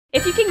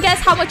If you can guess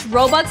how much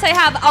Robux I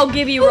have, I'll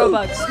give you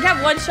Robux. You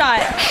have one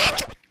shot.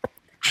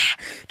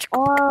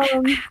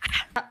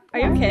 Are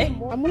you okay?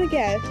 I'm gonna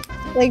guess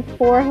like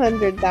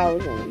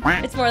 400,000.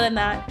 It's more than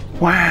that.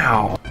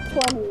 Wow.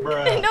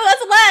 20. No,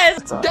 that's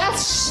less.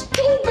 That's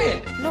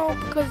stupid! No,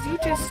 because you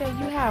just said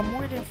you have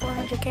more than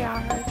 400K. I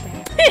heard that.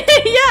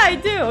 Yeah, I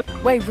do.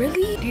 Wait,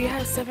 really? Do you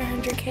have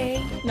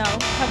 700K? No,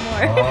 I have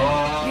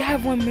more. You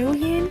have 1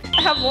 million?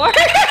 I have more.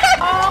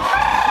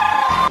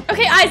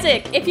 Okay,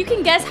 Isaac, if you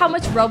can guess how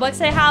much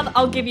Robux I have,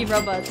 I'll give you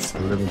Robux.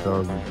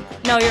 11,000.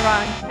 No, you're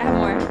wrong. I have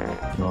more.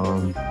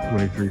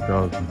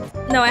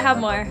 23,000. No, I have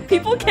more.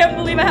 People can't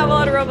believe I have a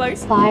lot of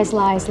Robux.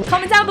 Lies.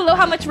 Comment down below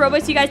how much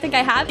Robux you guys think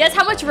I have. Guess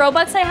how much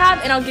Robux I have,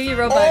 and I'll give you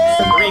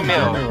Robux. 3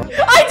 mil.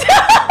 I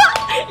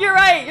do! You're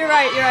right.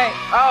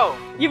 Oh,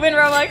 You win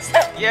Robux.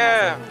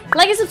 yeah.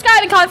 Like and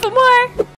subscribe and comment for more.